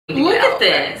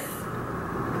this?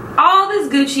 All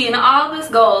this Gucci and all this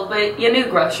gold, but your new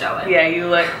growth showing. Yeah, you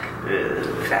look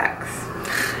Facts.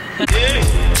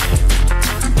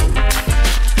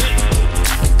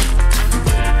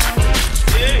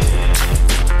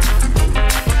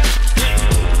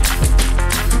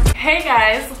 Hey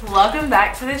guys, welcome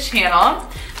back to the channel.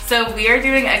 So we are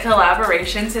doing a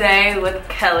collaboration today with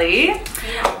Kelly.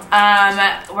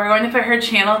 We're going to put her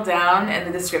channel down in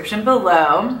the description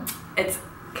below. It's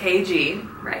KG.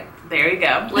 Right. There you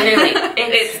go. Literally,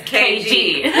 it's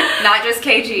KG. Not just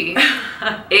KG.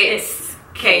 It's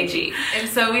KG. And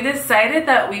so we decided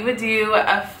that we would do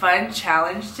a fun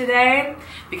challenge today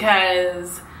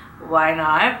because why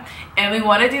not? And we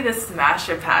want to do the smash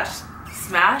or pass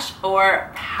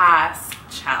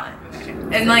challenge.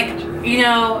 And like, you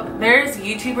know, there's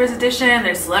YouTubers edition,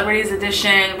 there's celebrities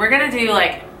edition. We're gonna do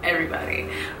like everybody.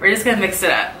 We're just gonna mix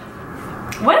it up.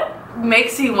 What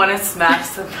makes you want to smash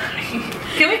somebody?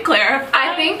 Can we clarify?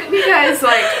 I think because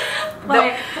like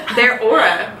their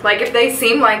aura. Like if they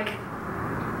seem like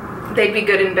they'd be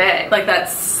good in bed. Like that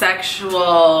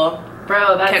sexual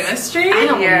chemistry? I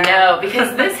don't know,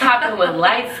 because this happened with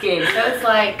light skin, so it's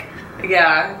like,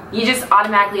 yeah, you just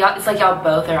automatically, it's like y'all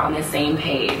both are on the same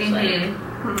page. Like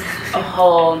a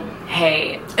whole,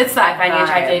 hey, it's that I find you vibe.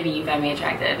 attractive, you find me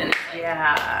attractive, and it's like,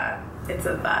 Yeah, it's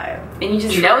a vibe. and you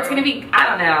just know it's gonna be, I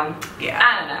don't know. Yeah.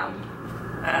 I don't know.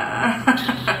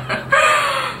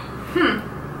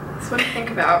 That's what to think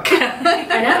about.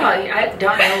 I know. I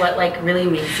don't know what like really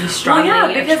makes you strongly Well,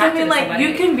 yeah, because I attracted mean, to like, somebody.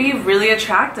 you can be really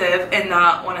attractive and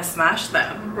not want to smash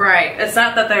them. Right. It's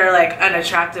not that they're like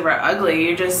unattractive or ugly.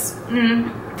 You just, no,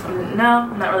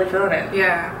 I'm not really feeling it.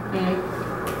 Yeah.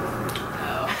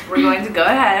 We're going to go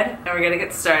ahead and we're going to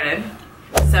get started.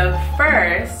 So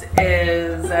first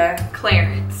is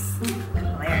Clarence.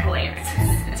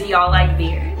 Clarence. Do y'all like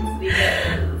beards?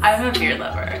 Because I'm a beard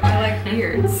lover. I like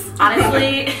beards.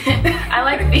 honestly, I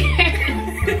like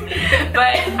beards,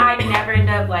 but I never end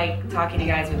up like talking to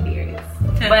guys with beards.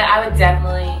 But I would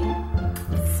definitely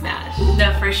smash.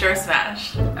 No, for sure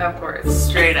smash. Of course.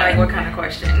 Straight up. Like what kind of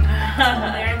question?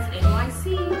 Clarence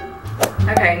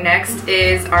NYC. Okay, next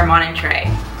is Armand and Trey.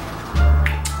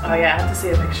 Oh yeah, I have to see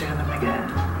a picture of them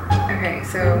again. Okay,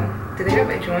 so do they have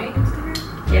a joint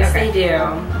Instagram? Yes, Okay. they do.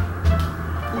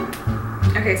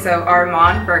 Okay, so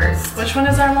Armand first. Which one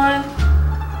is Armand?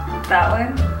 That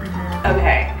one?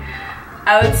 Okay.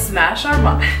 I would smash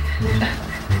Armand.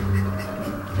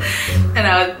 And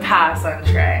I would pass on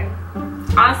Trey.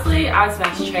 Honestly, I would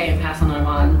smash Trey and pass on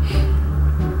Armand.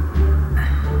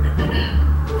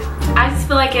 I just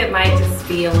feel like it might just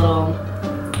be a little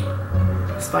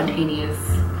spontaneous.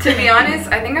 To be honest,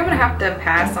 I think I'm gonna have to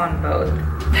pass on both.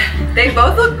 They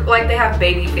both look like they have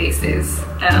baby faces.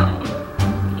 Yeah.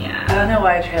 I don't know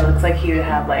why Trey looks like he would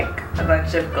have like a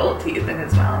bunch of gold teeth in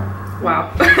his mouth.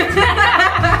 Wow.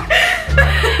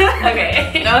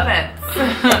 Okay, no offense.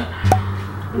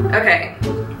 Okay,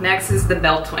 next is the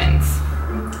Bell twins.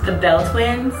 The Bell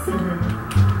twins?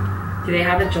 Do they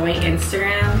have a joint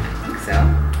Instagram? I think so.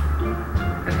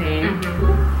 Okay.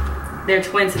 They're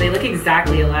twins, so they look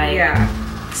exactly alike. Yeah.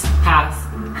 Pass.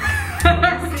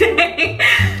 Dang.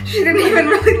 She didn't even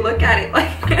really look at it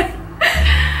like that.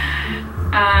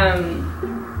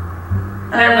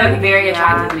 They're both very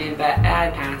attractive men, but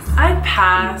I'd pass. I'd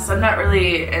pass. I'm not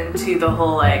really into the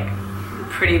whole like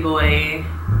pretty boy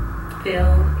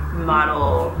Phil.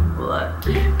 model look.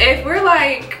 If we're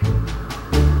like,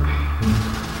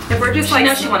 if we're just I like,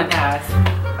 know she want to pass.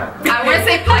 I want to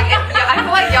say like, I feel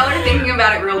like y'all are thinking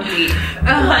about it real deep.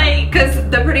 Like, Cause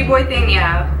the pretty boy thing,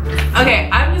 yeah. okay,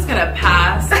 I'm just gonna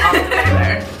pass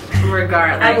altogether,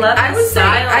 regardless. I love I the would say,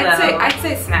 style, I'd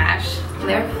say smash.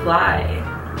 They're fly.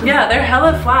 Yeah, they're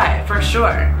hella fly, for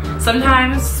sure.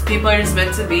 Sometimes people are just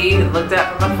meant to be looked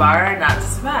at from afar and not to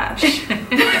smash. I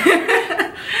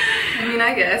mean,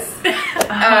 I guess.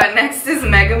 Next is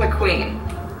Mega McQueen.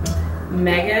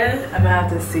 Mega I'm gonna have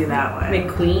to see that one.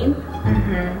 McQueen.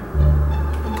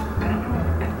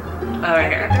 Oh, right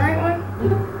Is here. that the right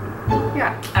one?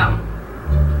 Yeah.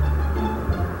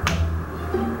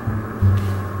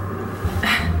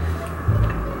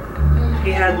 He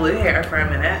had blue hair for a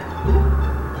minute.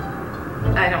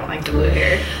 I don't like the blue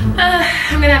hair.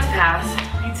 I'm gonna have to pass.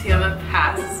 Me too, I'm gonna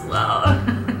pass as well. I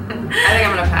think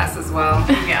I'm gonna pass as well.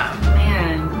 Yeah.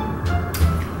 Man.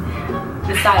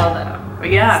 The style though.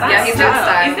 Yeah. Yeah, he's got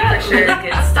style, He's got for sure. really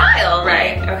good style.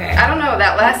 Right. Like, okay. I don't know,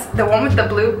 the one with the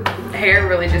blue hair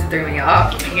really just threw me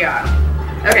off. Yeah.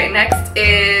 Okay, next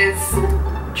is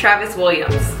Travis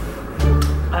Williams.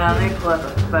 Let me pull up a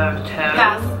photo.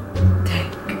 Pass.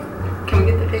 Can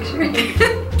we get the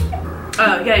picture?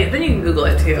 Oh, yeah, then you can Google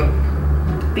it too.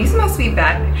 These must be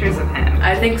bad pictures of him.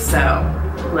 I think so.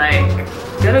 Like,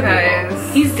 go to Google.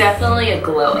 He's definitely a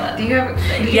glow up. Do you have?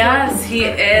 Yes, he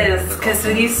is. Because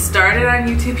when he started on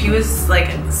YouTube, he was like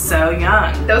so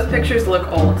young. Those pictures look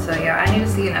old, so yeah, I need to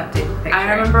see an updated picture.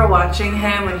 I remember watching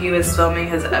him when he was filming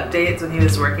his updates when he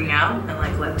was working out and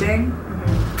like lifting.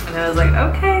 And I was like,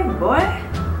 okay, boy.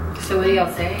 So what do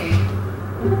y'all say?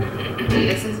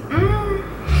 This is.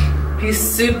 He's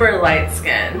super light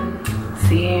skinned.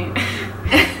 See?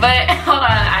 But hold on,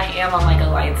 I am on like a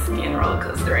light skin roller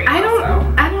coaster right now.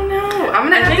 I don't know. I'm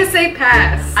gonna have to say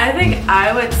pass. I think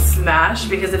I would smash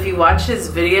because if you watch his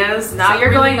videos, not so you're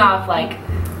really, going off like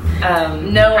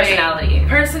no personality.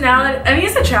 Personality. I mean,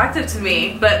 he's attractive to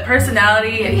me, but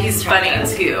personality, he's funny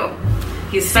too.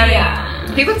 He's funny. Yeah.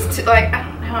 He looks like I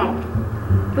don't know.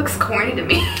 Looks corny to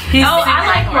me. I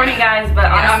like corny guys, but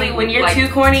honestly, when you're like, too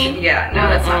corny, yeah, no,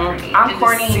 that's not for me. I'm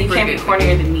corny, and you can't be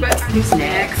cornier than me. But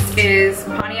next is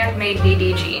Pontiac made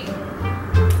DDG.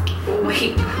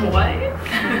 Wait, what?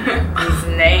 His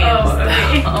names. Oh,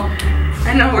 okay.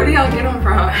 I know, where do y'all get them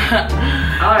from?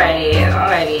 Alrighty.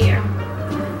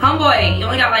 Homeboy, you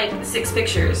only got like 6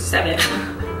 pictures, 7.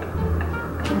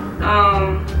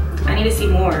 I need to see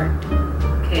more.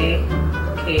 Okay.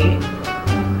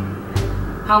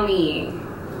 Homie.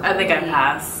 I think I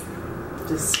pass.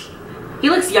 Just. He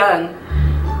looks young.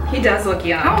 He does look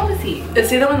young. How old is he? Is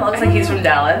he the one that looks like he's from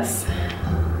Dallas?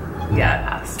 Yeah, I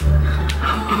pass.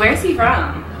 Where's he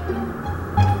from?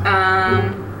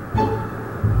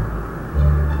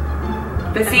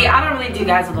 But see, I don't really do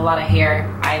guys with a lot of hair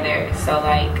either, so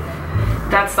like,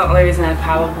 that's the only reason I'd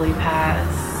probably pass.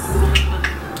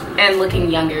 And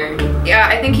looking younger. Yeah,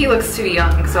 I think he looks too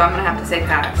young, so I'm gonna have to say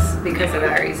pass because of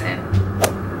that reason.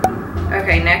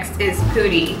 Okay, next is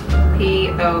Poudii.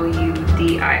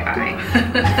 P-O-U-D-I-I.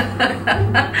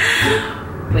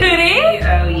 Poudii?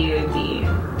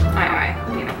 P-O-U-D-I-I.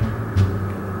 Yeah.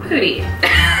 Poudii.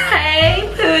 Hey,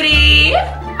 Poudii.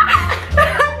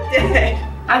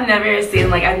 I've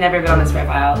never been on his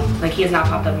profile. Like, he has not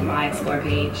popped up on my Explore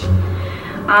page.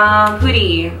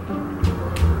 Poudii.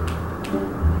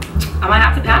 I might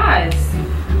have to pass.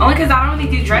 Only because I don't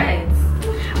really do dreads.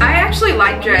 I actually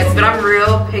like dreads, but I'm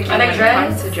real picky when it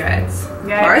comes to dreads.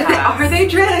 Yeah, are they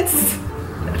dreads?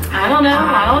 I don't know.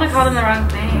 I don't want to call them the wrong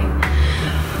thing.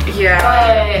 Yeah.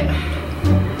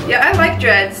 But yeah, I like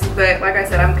dreads, but like I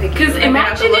said, I'm picky. because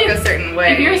imagine look a certain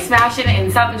way. if you're smashing it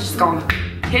and something's just gonna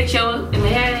hit you in the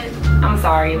head. I'm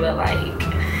sorry, but like,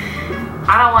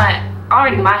 I don't want.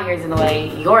 Already my hair's in the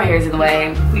way. Your hair's in the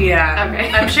way. Yeah.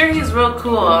 Okay. I'm sure he's real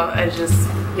cool. I just.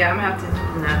 Yeah, I'm gonna have to.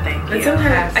 No, thank But you.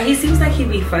 sometimes he seems like he'd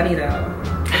be funny though.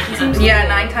 He seems Yeah, cool.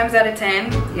 9 times out of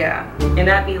 10. Yeah. And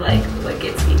that'd be like what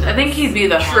gets me. I think he'd be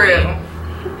the True.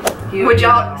 homie.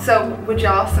 Would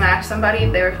y'all smash somebody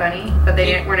if they were funny but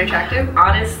they weren't attractive?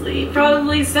 Honestly,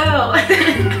 probably so.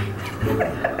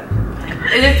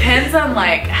 It depends on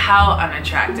like how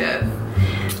unattractive.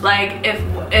 Like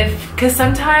because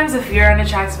sometimes if you're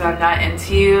unattractive and I'm not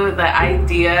into you, the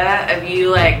idea of you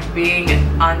like being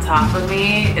on top of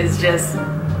me is just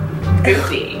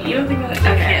goofy. You don't think that?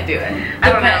 I can't do it. I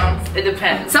don't know. It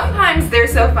depends. Sometimes they're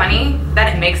so funny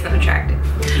that it makes them attractive.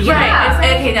 Right.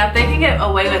 Okay, now if they can get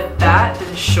away with that,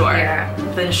 then sure. Yeah.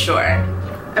 Then sure.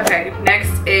 Okay,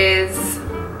 next is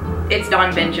It's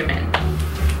Don Benjamin.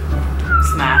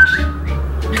 Smash.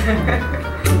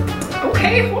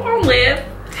 Okay, hold on, Liv.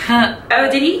 Oh,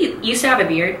 did he used to have a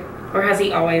beard, or has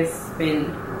he always been?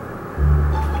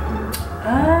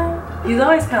 He's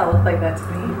always kind of looked like that to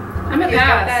me. I'm a He's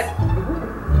got pass. that.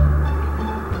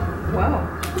 Whoa.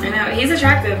 I know he's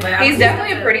attractive, but He's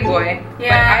definitely a pretty boy.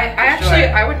 Yeah, But I actually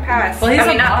I would pass. Well, he's I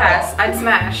mean, a not model. pass. I'd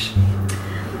smash.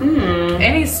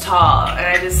 And he's tall, and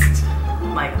I just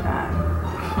like that.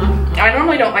 I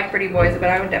normally don't like pretty boys, but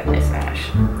I would definitely smash.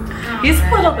 He's a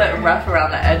little bit rough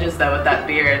around the edges though with that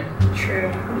beard.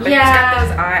 True. But Yeah. he's got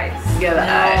those eyes. Yeah, the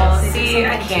No, eyes. see,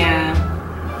 I can't.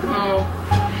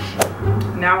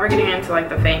 Now we're getting into like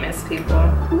the famous people.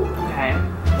 Okay.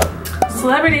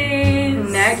 Celebrities.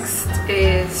 Next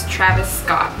is Travis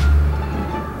Scott.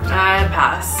 I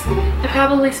pass. I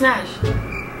probably smash.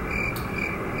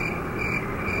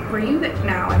 Were you there?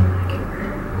 No, I'm not getting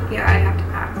her. Yeah, I have to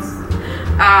pass.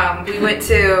 We went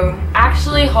to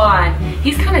Actually, hold on.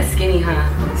 He's kind of skinny, huh?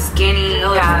 Skinny.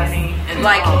 Yeah. Skinny and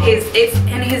Like tall.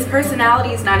 his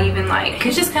personality is not even like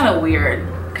He's just kind of weird.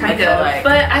 Kind I feel of, like.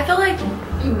 But I feel like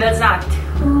that's not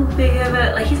too big of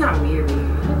a, like, he's not weird.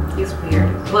 he's weird.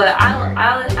 But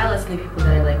I listen to people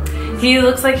that I like. He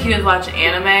looks like he would watch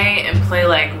anime and play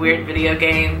like weird video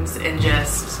games and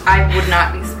just. I would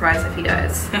not be surprised if he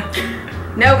does.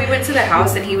 No, we went to the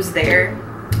house and he was there.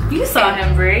 You saw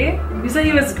him, Brie. You said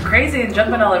he was crazy and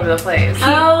jumping all over the place.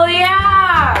 Oh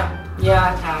yeah.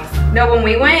 Yeah, I passed. No, when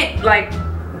we went, like,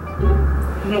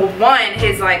 well, one,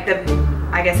 his, like,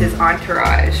 I guess his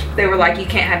entourage, they were like, you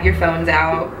can't have your phones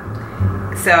out.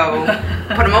 So,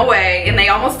 put them away. And they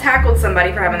almost tackled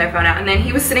somebody for having their phone out. And then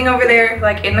he was sitting over there,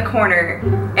 like, in the corner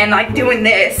and, like, doing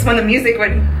this when the music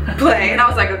would play. And I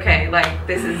was like, okay, like,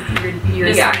 this is, you're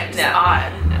It's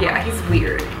odd. Yeah, he's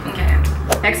weird. Okay.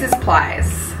 Next is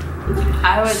Plies.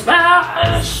 I would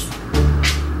smash.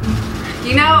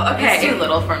 You know, okay. It's too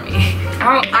little for me.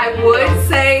 I would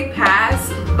say pass,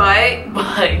 but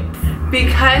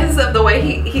because of the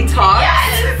way he talks,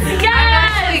 Yes! I'm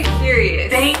actually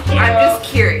curious. Thank you. I'm just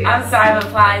curious. I'm sorry, but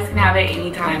Plies can have it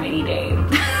anytime, any day.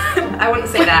 I wouldn't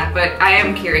say that, but I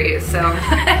am curious, so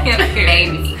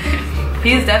maybe.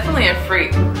 He's definitely a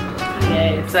freak.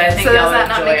 Okay. So I think So y'all does that would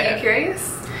not enjoy make it. you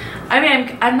curious? I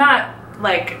mean, I'm not,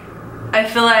 like, I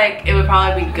feel like it would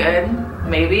probably be good,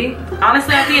 maybe.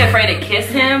 Honestly, I'd be afraid to kiss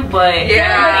him, but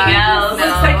Yeah. everything else. It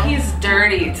looks like he's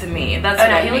dirty to me. That's Oh, what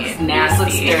no, I he mean. looks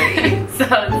nasty. He looks dirty. So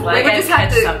it's We like, would I just have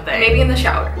catch to, something. maybe in the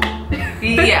shower.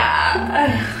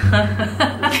 Yeah.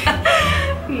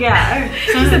 yeah.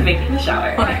 She's a big in the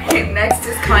shower. Okay, next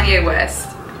is Kanye West.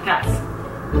 Pass.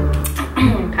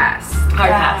 Pass.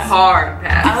 Hard pass. Hard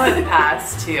pass. I would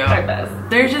pass too. Hard pass.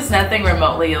 There's just nothing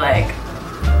remotely like,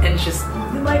 it's just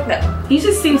like no. He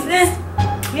just seems,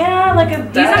 Yeah, like a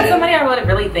he's not somebody I would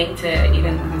really think to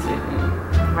even consider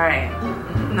him. Right.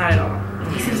 Not at all.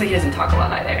 He seems like he doesn't talk a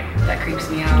lot either. That creeps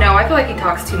me out. No, I feel like he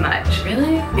talks too much.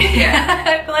 Really? Yeah.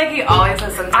 I feel like he always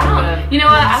has some I type don't, of you know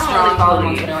what? I don't really strong follow him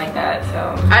on belief. Twitter like that,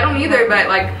 so. I don't either, but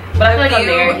like, But I feel like the on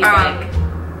there,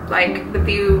 he's like the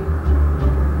few,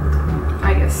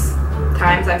 I guess,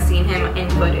 times I've seen him in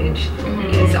footage,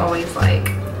 he's always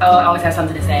like, oh, I always have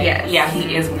something to say. Yes. Yeah,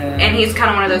 he is good. and he's kind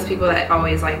of one of those people that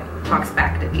always like talks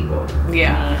back to people,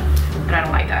 Yeah. and I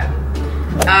don't like that.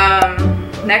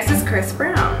 Next is Chris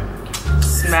Brown.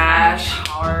 Smash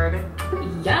hard.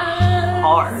 Yeah.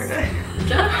 Hard.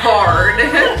 Hard.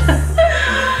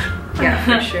 Yeah,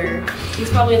 for sure. He's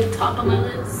probably at the top of my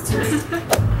list.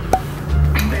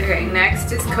 Okay,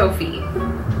 next is Kofi.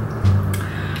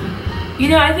 You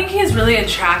know, I think he's really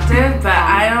attractive, but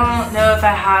I don't know if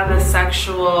I have a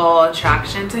sexual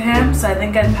attraction to him, so I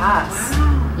think I'd pass.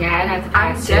 Yeah, I'd have to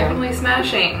I'm pass definitely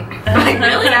smashing. Like,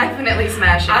 Really? Definitely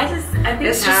smashing. I think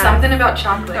It's just something about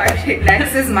chocolate. Okay,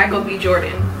 next is Michael B.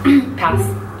 Jordan. pass.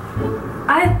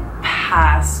 I'd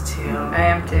pass too. I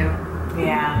am too.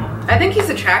 Yeah. I think he's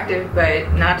attractive,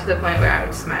 but not to the point where I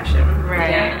would smash him. Right.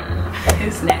 Yeah.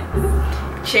 Who's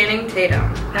next? Channing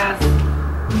Tatum. Pass.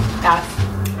 Pass.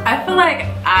 I feel like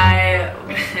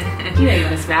You know you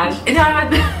want to smash. No, I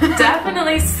would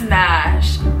definitely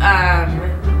smash.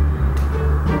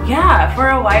 Yeah, for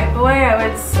a white boy, I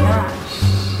would smash.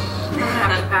 I'm gonna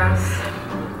have to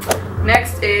pass.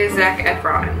 Next is Zac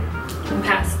Efron.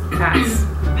 Pass. Pass.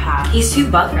 Pass. He's too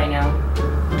buff right now.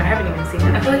 I haven't even seen I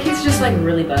him. feel like he's just like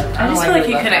really buff. I just feel like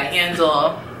he really couldn't buff guys.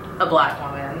 handle a black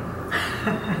woman.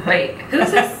 Wait,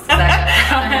 who's this?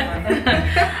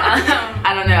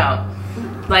 I don't know.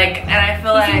 Like, and I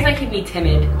feel He seems like he'd be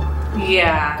timid.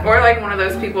 yeah. Or like one of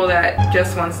those people that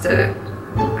just wants to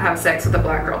have sex with a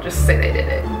black girl just to say they did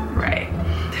it. Right.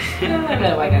 I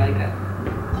met a white guy like that.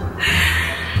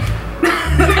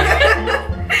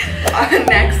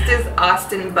 Next is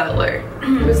Austin Butler.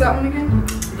 Who's that one again?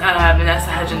 Vanessa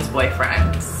Hudgens'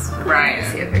 boyfriend, I see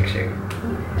Ryan. a picture.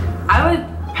 I would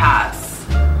pass,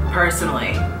 personally.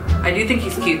 I do think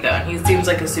he's cute though, and he seems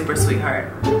like a super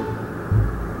sweetheart.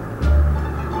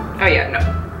 Oh yeah, no.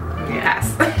 Yeah.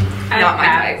 Pass. I Not my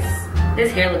pass. type.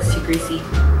 His hair looks too greasy.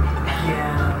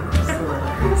 Yeah. It's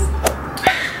hilarious.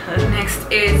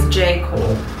 Next is J.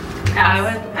 Cole. I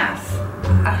would pass.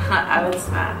 I would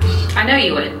smash. I know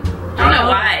you would. I don't know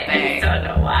why. I just don't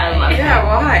know why. I love Yeah,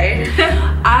 why?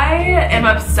 I am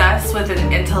obsessed with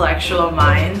an intellectual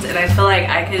mind, and I feel like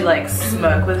I could like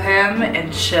smoke with him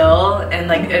and chill, and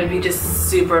like it would be just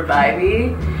super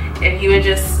vibey, and he would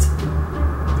just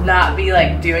not be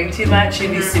like doing too much.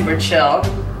 He'd be super chill.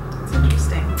 It's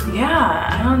interesting. Yeah,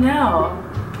 I don't know.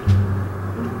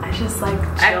 I just like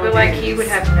chill I feel like he dudes. would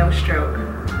have no stroke.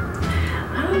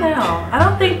 I don't know. I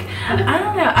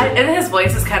don't know. And his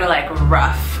voice is kind of like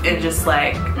rough and just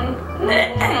like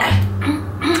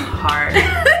hard.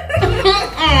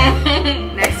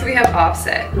 Next we have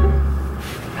Offset.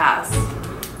 Pass.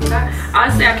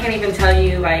 Honestly, I can't even tell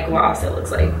you like what Offset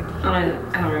looks like. I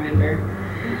don't remember.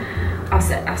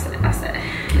 Offset.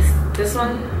 This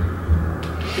one?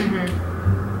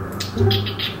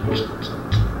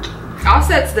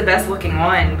 Offset's the best looking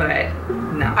one, but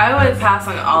no. I would pass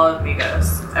on all of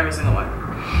Migos, every single one.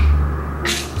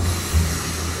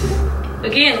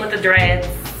 Again, with the dreads.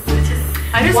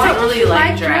 I just don't really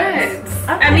like dreads.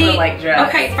 I mean, like dreads.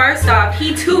 Okay, first off,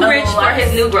 he too rich for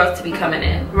his new growth to be coming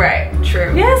in. Right.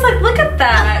 True. Yeah, it's like, look at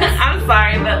that. I'm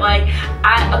sorry, but like,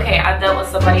 I dealt with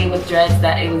somebody with dreads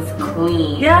that it was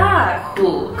clean. Yeah.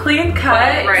 Cool. Clean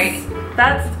cut. Right.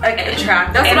 That's like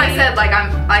attractive. That's what I said. Like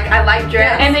I like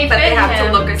dreads, and they but they fit have him.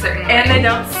 to look a certain way. And they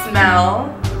don't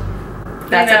smell.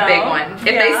 That's a big one. If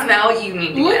they smell, you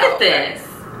need to look get at out. this.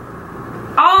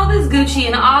 All this Gucci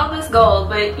and all this gold,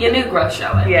 but your new growth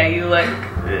showing. Yeah, you look.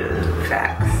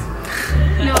 Facts.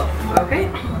 No. Okay.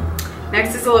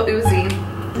 Next is Lil Uzi.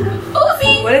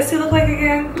 Uzi. What does he look like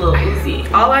again? Lil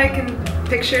Uzi. All I can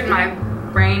picture in my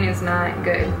brain is not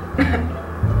good.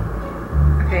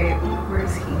 Okay,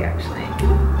 where's he actually?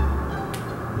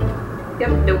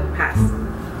 Yep, nope, pass.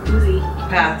 Uzi.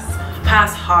 Pass.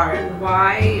 Pass hard.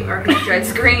 Why are his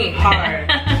dreads green? Hard.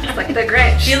 It's like the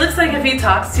Grinch. He looks like if he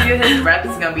talks to you, his breath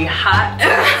is gonna be hot. It's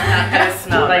not gonna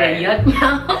smell Like right. a yuck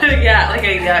mouth. Yeah, like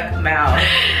a yuck mouth.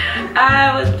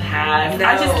 I would pass. No.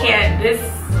 I just can't. This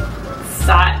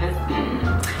side.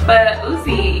 But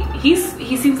Uzi, he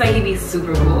seems like he'd be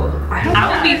super cool.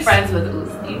 I would be friends with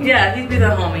Uzi. Yeah, he'd be the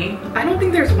homie. I don't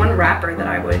think there's one rapper that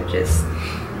I would just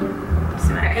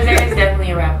smack. Because there is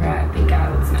definitely a rapper I think I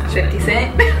would smash. 50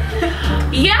 Cent.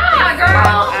 Yeah,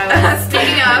 girl.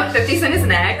 Speaking of, 50 Cent is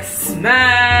next.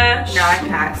 Smash. No, I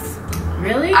pass.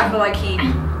 Really? I feel like he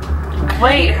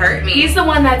Wait, hurt me. He's the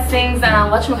one that sings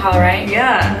whatchamacallit, right?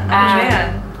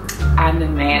 Yeah, I'm the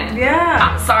man. Yeah.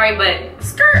 I'm sorry, but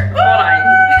skirt. Hold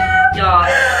on, y'all.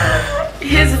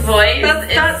 His voice.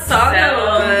 That song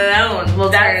alone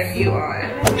will turn you on.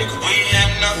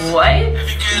 What?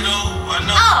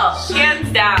 Oh,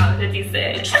 hands down, 50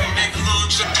 Cent.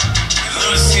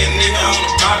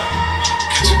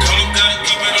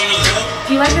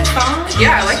 Do you like this song?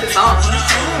 Yeah, I like the song.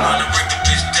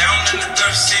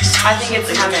 I think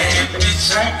it's coming.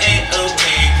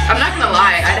 I'm not gonna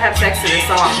lie, I'd have sex to this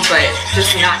song, but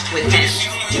just not with him.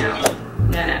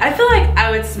 No. I feel like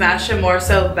I would smash him more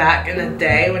so back in the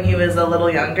day when he was a little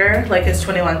younger, like his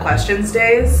 21 Questions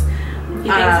days. You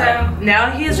think so? Now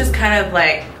he's just kind of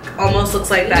like, almost looks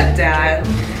like that dad.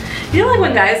 You know, like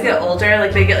when guys get older,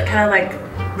 like they get kind of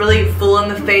like really full in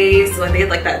the face, like they get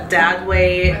like that dad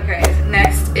weight. Okay,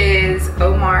 next is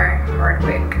Omar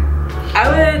Hardwick. I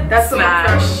would That's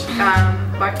smash. the one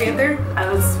from Black Panther?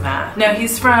 I would smash. No,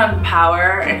 he's from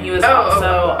Power, and he was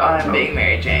also on Being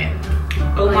Mary Jane.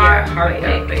 Omar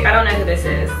Hardwick. I don't know who this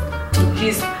is.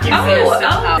 He's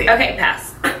Okay, pass.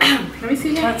 Let me see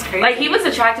him. That's crazy. Like, he was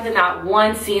attractive in that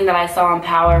one scene that I saw on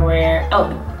Power where,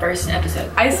 the first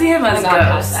episode. I see him as I got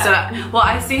past Ghost. that. Well,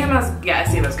 I see him as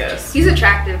Ghost. He's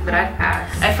attractive, but I'd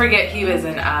pass. I forget he was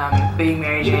in Being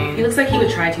Mary Jane. He looks like he would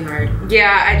try too hard.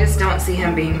 Yeah, I just don't see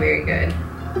him being very good.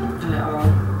 At all.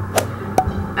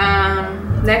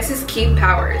 Next is Keith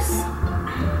Powers.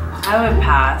 I would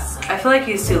pass. I feel like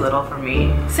he's too little for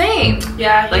me. Same.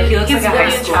 Yeah, Like, he looks he's like a very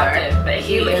high schooler. attractive, but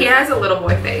He has a little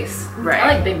boy face. Right.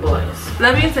 I like big boys.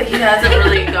 That means that he hasn't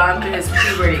really gone through his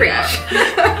puberty yet.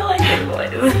 I like big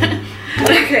boys.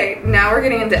 Okay, now we're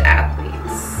getting into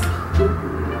athletes.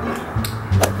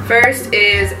 First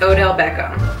is Odell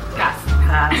Beckham. Pass.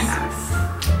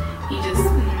 Pass. He just...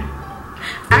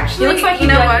 Actually, He looks like you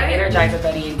know what? an Energizer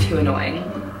Buddy and too annoying.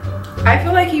 I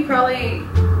feel like he'd probably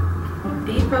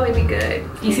be good.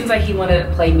 He seems like he wanted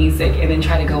to play music and then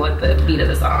try to go with the beat of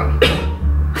the song.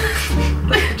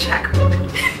 Like Jack.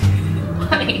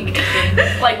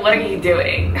 like, what are you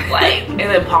doing? Like, and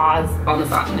then pause on the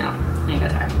song. No, I ain't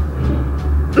got time.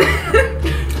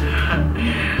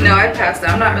 No, I'd pass that.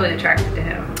 I'm not really attracted to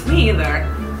him. Me either.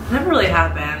 Never really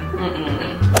happened.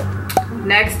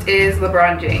 Next is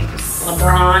LeBron James.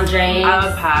 LeBron James. I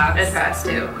would pass. I'd pass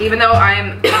too. Even though I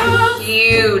am a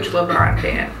huge LeBron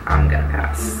fan, I'm gonna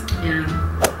pass.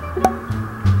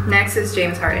 Yeah. Next is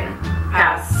James Harden.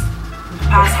 Pass.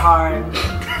 Pass hard.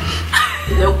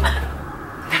 Nope.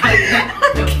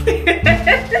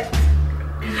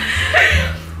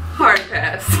 Hard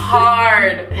pass.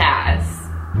 Hard pass.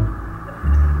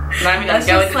 Not even gonna That's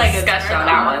go just into like a discussion on turn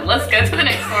that on. one. Let's go to the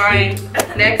next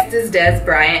one. Next is Des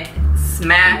Bryant.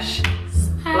 Smash.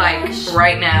 Like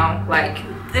right now. Like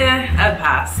I'd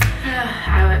pass.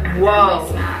 I would Whoa.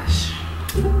 smash.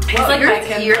 It's like my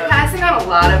kid you're food. passing on a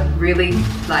lot of really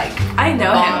like I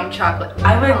know bomb him. chocolate.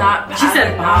 I would not pass. She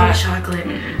said on bomb that.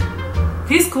 chocolate.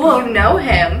 He's cool. You know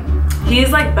him.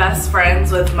 He's like best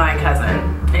friends with my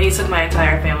cousin. And he took my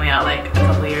entire family out like a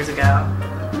couple of years ago.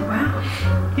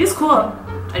 Wow. He's cool.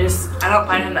 I don't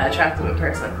find him that attractive in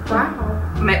person. Wow.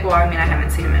 Well, I mean, I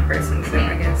haven't seen him in person, so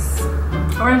I guess.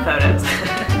 Or in photos.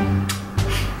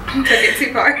 Took it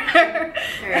too far.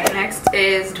 Alright, next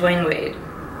is Dwayne Wade.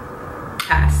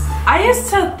 Pass. I used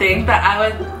to think that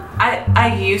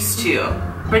I used to.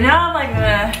 But now I'm like,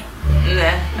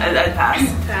 I'd pass.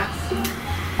 Pass.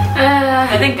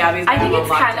 I think Gabby's I think it's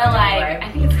kind of like,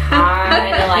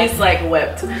 he's like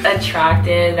whipped.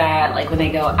 Attracted that like when they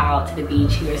go out to the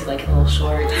beach, he wears like little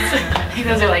shorts. I think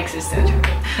those are like just so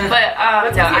attractive. But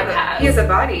no, I pass. He has a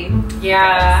body.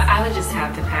 Yeah, I would just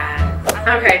have to pass.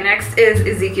 Okay, next is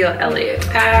Ezekiel Elliott.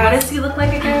 What does he look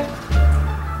like again?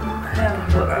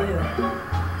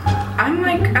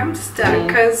 I'm stuck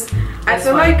because I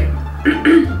feel like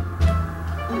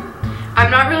I'm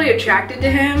not really attracted to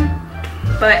him,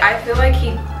 but I feel like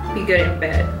he'd be good in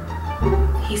bed.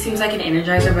 He seems like an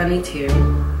Energizer Bunny too.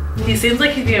 He seems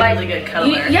like he'd be a really good color.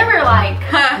 You ever like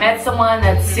met someone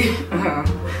that's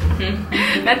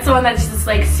met someone that's just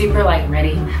like super like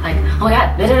ready, like oh my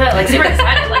god, like super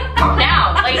excited, like calm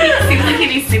down. Like he seems like he'd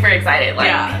be super excited. Like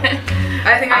Yeah.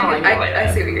 I think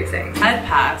I see what you're saying. I'd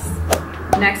pass.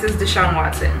 Next is Deshaun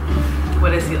Watson.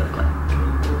 What does he look like?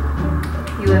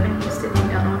 You live in Houston, you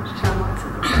don't know what Deshaun Watson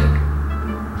looks like.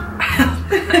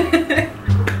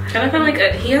 kind of feel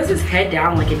like he has his head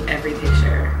down like in every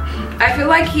picture. I feel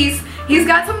like he's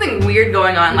got something weird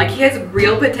going on. Like he has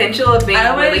real potential of being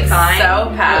really fine. So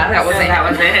pass. That wasn't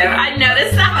him. I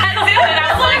noticed that too, and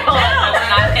I was like, oh, that's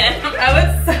not him. I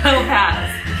would so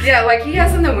pass. Yeah, like he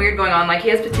has something weird going on. Like he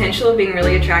has potential of being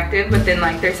really attractive, but then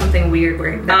like there's something weird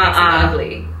where that makes him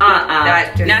ugly.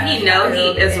 Now he knows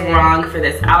he is wrong for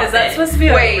this outfit. Is that supposed to be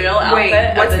a real outfit?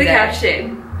 Wait, what's the day?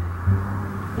 caption?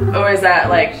 Or is that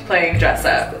like playing dress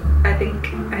up? I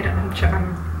think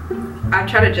I'm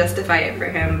trying to justify it for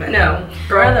him, but no.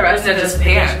 Or are the rest of his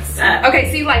pants? Okay,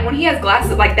 see, like when he has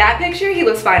glasses, like that picture, he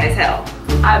looks fine as hell.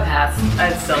 I pass.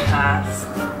 I'd still pass.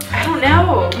 I don't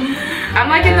know. I'm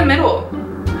like in the middle.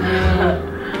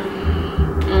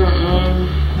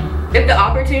 If the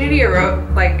opportunity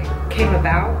came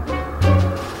about,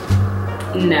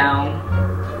 no.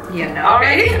 Yeah, no.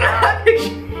 Okay.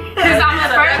 Because I'm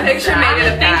first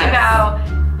think about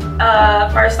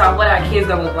first off what our kids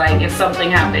gonna look like if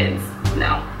something happens.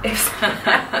 No.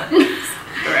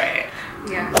 Right.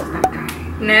 Yeah.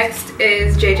 Okay. Next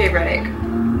is JJ Redick.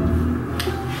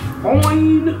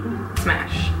 Fine.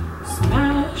 Smash.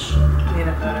 Smash. Need a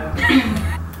photo.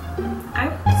 I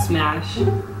would smash. I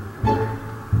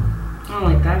don't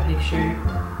like that picture.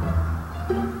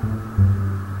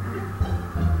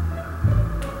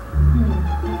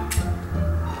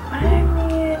 I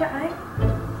mean, I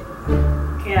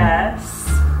guess.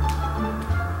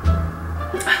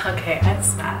 Okay, I'd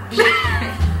smash.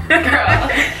 Girl,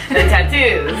 the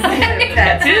tattoos.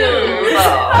 Tattoos.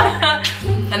 Oh.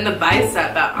 And the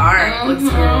bicep, that arm looks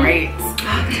great.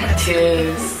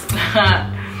 Tattoos.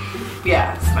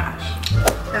 Yeah, smash.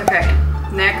 Okay.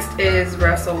 Next is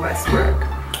Russell Westbrook.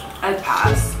 I'd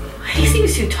pass. He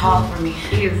seems too tall for me.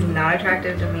 He is not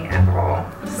attractive to me at all.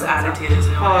 His attitude is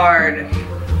hard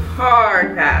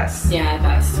pass. Yeah, I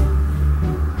pass.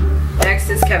 Next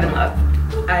is Kevin Love.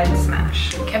 I'd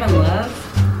smash. Kevin Love?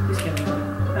 Who's Kevin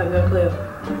Love? I have no clue.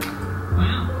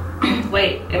 Wow.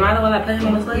 Wait, am I the one that put him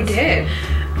on this list? You did.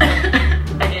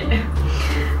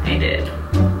 I did.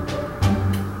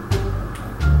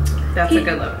 That's a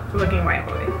good looking white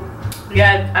boy.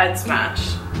 Yeah, I'd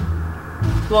smash.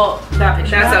 Well, that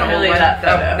picture. That's an really old one. that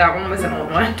photo. That one was an old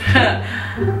one.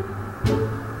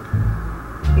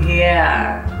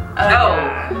 Yeah. Oh.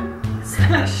 Yeah.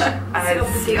 Smash. I'd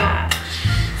smash.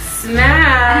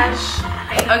 Smash.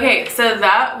 Okay, so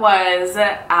that was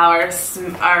our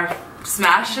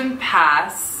smash and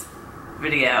pass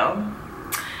video.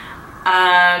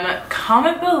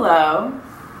 Comment below.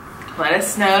 Let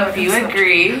us know if you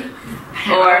agree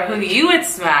or who you would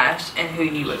smash and who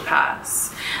you would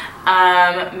pass.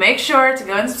 Make sure to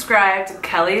go and subscribe to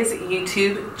Kelly's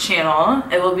YouTube channel.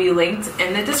 It will be linked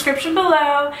in the description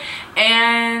below.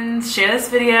 And share this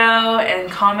video and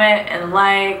comment and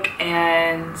like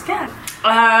and yeah.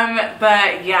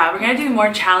 But yeah, we're gonna do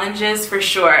more challenges for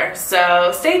sure.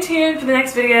 So stay tuned for the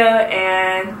next video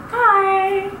and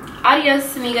bye.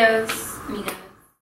 Adios, amigos.